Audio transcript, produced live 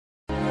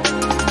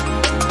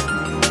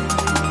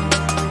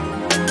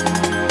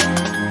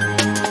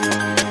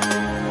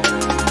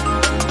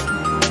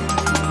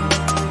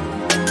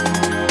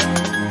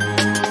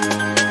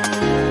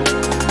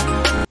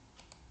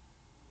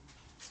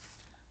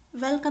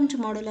welcome to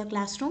Modular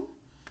Classroom.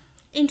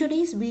 In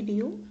today's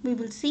video, we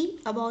will see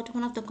about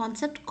one of the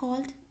concept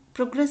called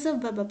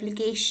progressive web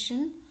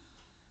application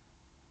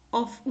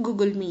of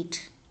Google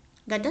Meet.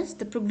 That is,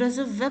 the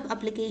progressive web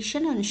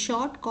application, in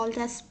short called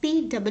as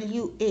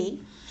PWA,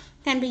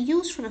 can be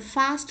used for a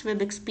fast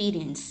web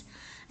experience.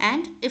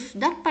 And if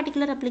that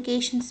particular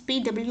application's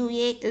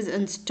PWA is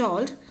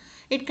installed,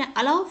 it can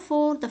allow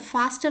for the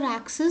faster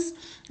access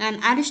and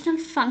additional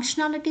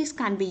functionalities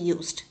can be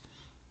used.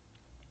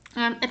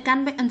 And it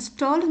can be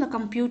installed on the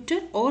computer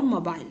or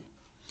mobile.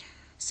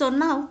 So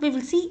now we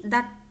will see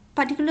that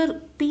particular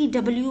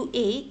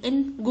PWA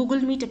in Google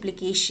Meet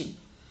application.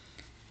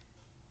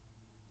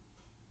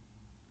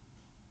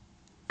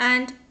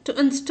 And to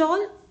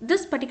install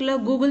this particular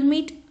Google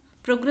Meet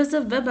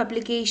progressive web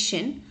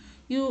application,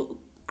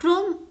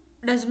 Chrome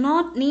does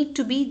not need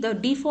to be the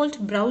default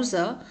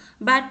browser,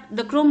 but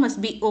the Chrome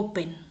must be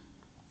open.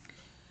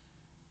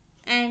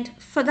 And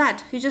for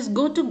that, you just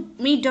go to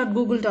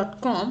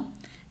meet.google.com,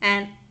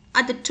 and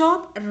at the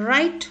top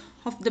right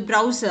of the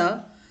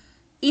browser,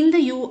 in the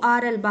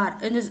URL bar,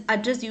 in this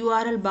address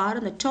URL bar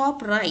on the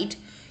top right,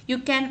 you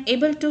can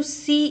able to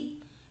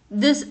see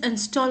this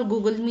install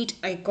Google Meet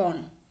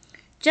icon.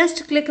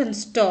 Just click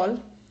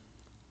install.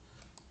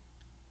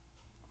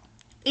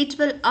 It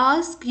will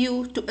ask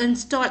you to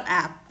install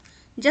app.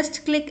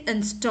 Just click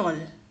install.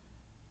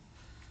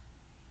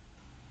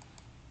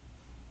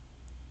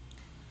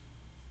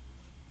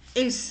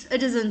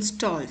 It is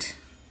installed.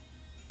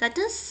 That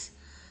is,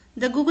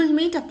 the Google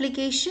Meet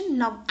application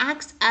now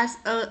acts as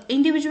an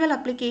individual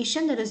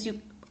application. That is,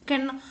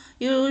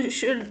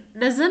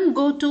 doesn't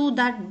go to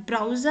that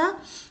browser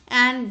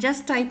and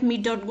just type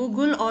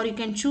meet.google, or you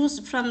can choose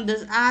from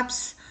this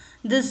apps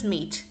this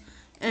Meet.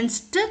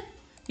 Instead,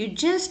 you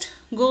just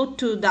go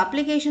to the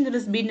application that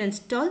has been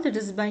installed, that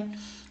is by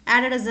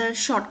added as a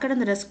shortcut on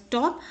the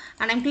desktop,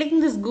 and I'm clicking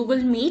this Google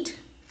Meet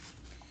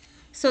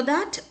so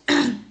that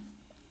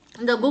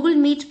the Google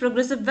Meet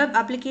progressive web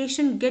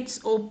application gets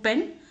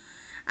open.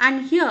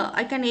 And here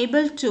I can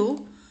able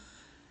to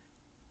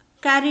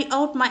carry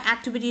out my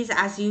activities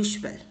as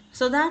usual,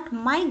 so that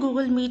my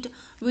Google Meet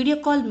video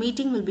call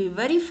meeting will be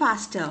very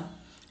faster.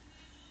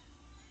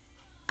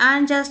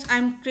 And just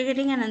I'm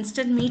creating an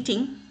instant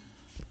meeting.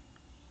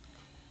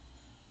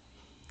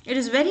 It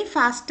is very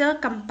faster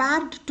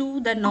compared to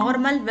the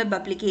normal web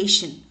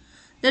application.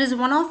 That is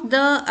one of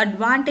the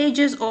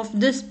advantages of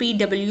this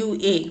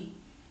PWA.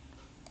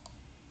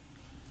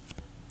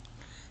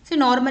 See,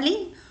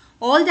 normally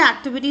all the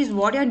activities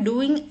what you are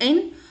doing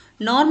in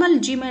normal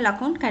Gmail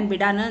account can be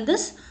done in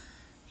this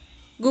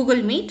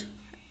Google Meet.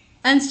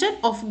 Instead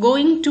of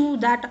going to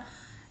that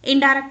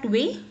indirect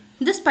way,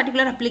 this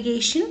particular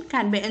application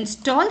can be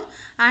installed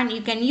and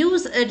you can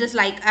use it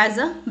as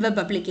a web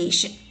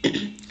application.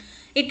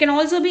 It can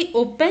also be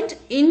opened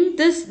in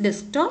this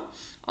desktop,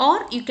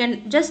 or you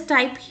can just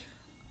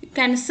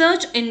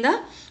search in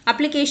the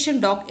application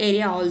dock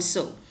area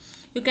also.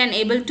 You can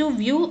able to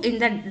view in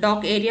the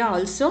dock area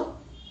also.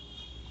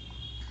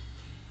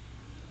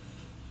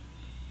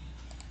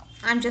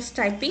 I'm just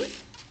typing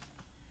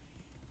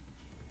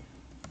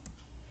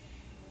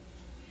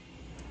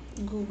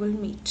Google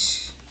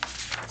Meet.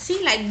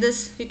 See, like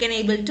this you can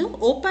able to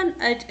open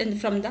it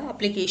from the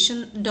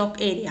application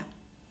dock area.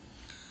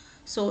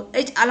 So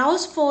it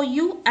allows for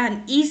you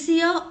an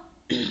easier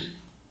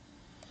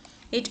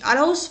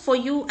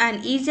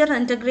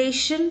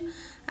integration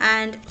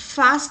and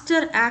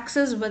faster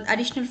access with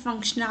additional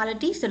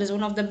functionalities. That is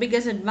one of the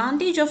biggest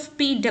advantage of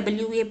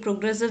PWA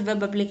progressive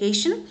web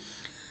application.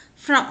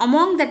 From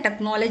among the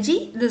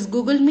technology, this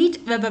Google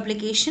Meet web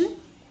application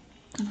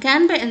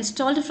can be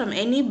installed from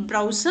any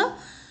browser.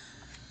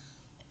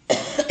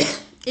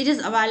 It is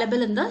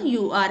available in the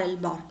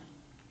URL bar.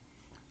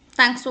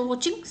 Thanks for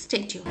watching.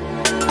 Stay tuned.